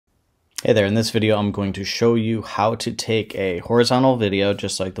Hey there, in this video I'm going to show you how to take a horizontal video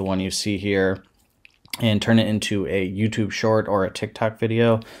just like the one you see here and turn it into a YouTube short or a TikTok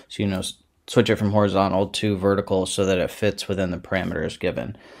video. So switch it from horizontal to vertical so that it fits within the parameters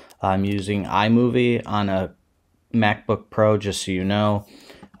given. I'm using iMovie on a MacBook Pro, just so you know.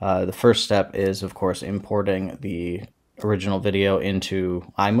 The first step is, of course, importing the original video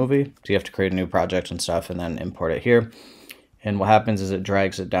into iMovie. So you have to create a new project and stuff and then import it here. And what happens is it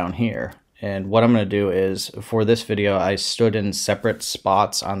drags it down here. And what I'm going to do is, for this video, I stood in separate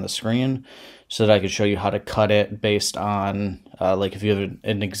spots on the screen so that I could show you how to cut it based on, like if you have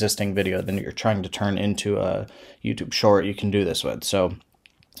an existing video that you're trying to turn into a YouTube short, you can do this with. So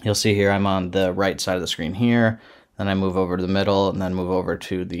you'll see here I'm on the right side of the screen here, then I move over to the middle, and then move over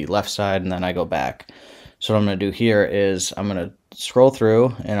to the left side, and then I go back. So what I'm going to do here is I'm going to scroll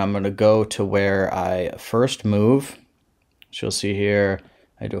through, and I'm going to go to where I first move. So you'll see here,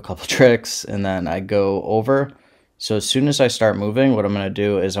 I do a couple tricks and then I go over. So as soon as I start moving, what I'm going to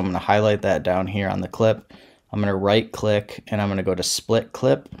do is I'm going to highlight that down here on the clip. I'm going to right click and I'm going to go to split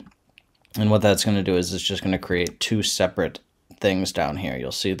clip. And what that's going to do is it's just going to create two separate things down here.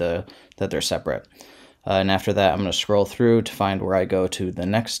 You'll see that they're separate. And after that, I'm going to scroll through to find where I go to the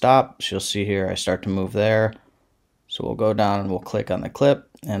next stop. So you'll see here, I start to move there. So we'll go down and we'll click on the clip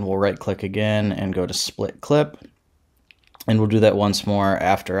and we'll right click again and go to split clip. And we'll do that once more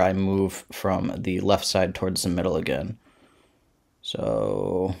after I move from the left side towards the middle again.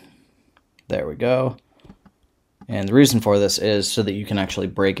 So there we go. And the reason for this is so that you can actually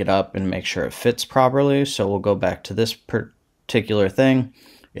break it up and make sure it fits properly. So we'll go back to this particular thing.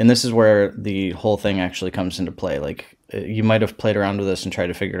 And this is where the whole thing actually comes into play. Like, you might have played around with this and tried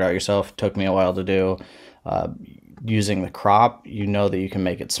to figure it out yourself. It took me a while to do. Using the crop, you know that you can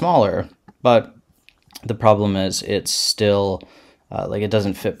make it smaller, but the problem is it's still like it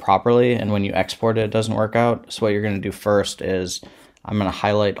doesn't fit properly, and when you export it, it doesn't work out. So what you're going to do first is I'm going to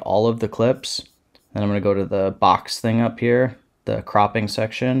highlight all of the clips, then I'm going to go to the box thing up here, the cropping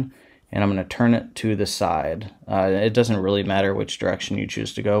section, and I'm going to turn it to the side. It doesn't really matter which direction you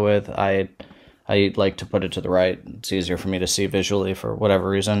choose to go with. I like to put it to the right. It's easier for me to see visually for whatever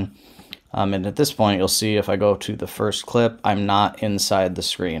reason. And at this point, you'll see if I go to the first clip, I'm not inside the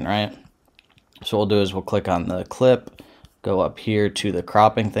screen, right? So what we'll do is we'll click on the clip, go up here to the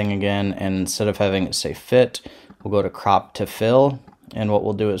cropping thing again, and instead of having it say fit, we'll go to crop to fill, and what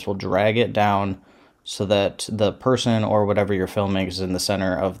we'll do is we'll drag it down so that the person or whatever you're filming is in the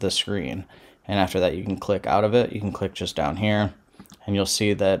center of the screen. And after that, you can click out of it. You can click just down here, and you'll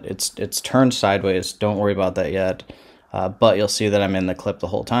see that it's turned sideways. Don't worry about that yet, but you'll see that I'm in the clip the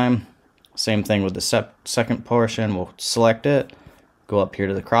whole time. Same thing with the second portion. We'll select it, go up here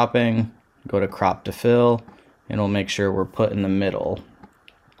to the cropping, go to crop to fill, and we'll make sure we're put in the middle.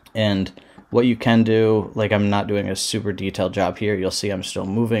 And what you can do, like I'm not doing a super detailed job here, you'll see I'm still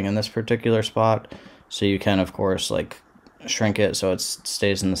moving in this particular spot. So you can, of course, like shrink it so it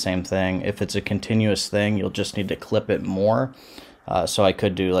stays in the same thing. If it's a continuous thing, you'll just need to clip it more. So I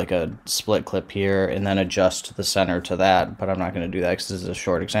could do like a split clip here and then adjust the center to that, but I'm not going to do that because this is a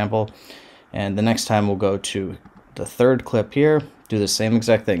short example. And the next time we'll go to the third clip here, do the same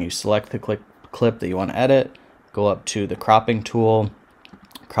exact thing. You select the clip that you want to edit, go up to the cropping tool,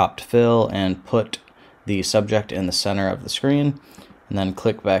 crop to fill, and put the subject in the center of the screen, and then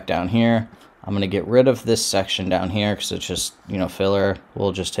click back down here. I'm going to get rid of this section down here because it's just, filler.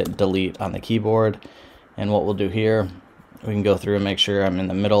 We'll just hit delete on the keyboard, and what we'll do here, we can go through and make sure I'm in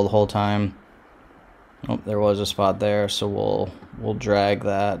the middle the whole time. Oh, there was a spot there, so we'll drag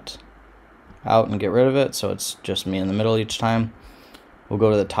that out and get rid of it so it's just me in the middle each time. We'll go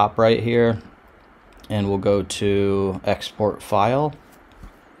to the top right here and we'll go to export file,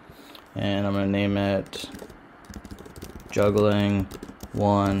 and I'm going to name it juggling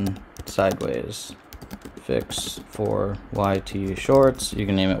one sideways fix for YT shorts. You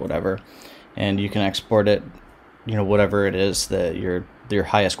can name it whatever, and you can export it whatever it is that your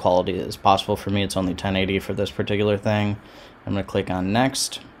highest quality is possible. For me, it's only 1080 for this particular thing. I'm going to click on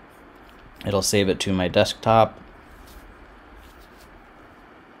next. It'll save it to my desktop,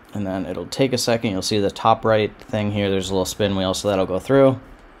 and then it'll take a second. You'll see the top right thing here, there's a little spin wheel, so that'll go through,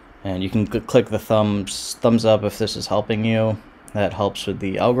 and you can click the thumbs up if this is helping you. That helps with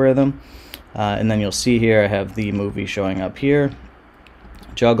the algorithm. And then you'll see here I have the movie showing up here,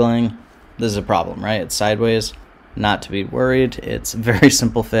 juggling. This is a problem, right? It's sideways. Not to be worried, it's a very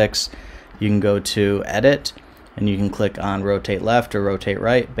simple fix. You can go to edit and you can click on rotate left or rotate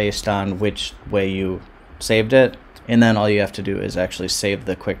right based on which way you saved it, and then all you have to do is actually save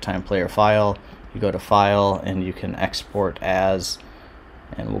the QuickTime Player file. You go to file and you can export as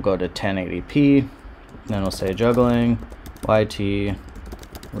and we'll go to 1080p. Then we'll say juggling, YT,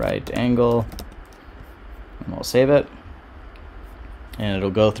 right angle, and we'll save it. And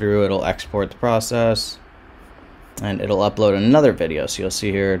it'll go through, it'll export the process, and it'll upload another video. So you'll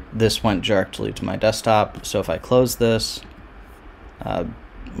see here, this went directly to my desktop. So if I close this,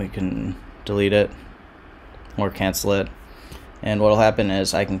 we can delete it or cancel it. And what'll happen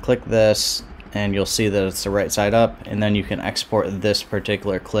is I can click this, and you'll see that it's the right side up, and then you can export this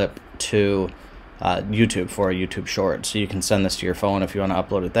particular clip to YouTube for a YouTube short. So you can send this to your phone if you want to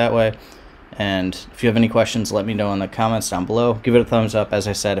upload it that way. And if you have any questions, let me know in the comments down below. Give it a thumbs up, as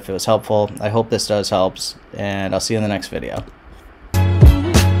I said, if it was helpful. I hope this does help, and I'll see you in the next video.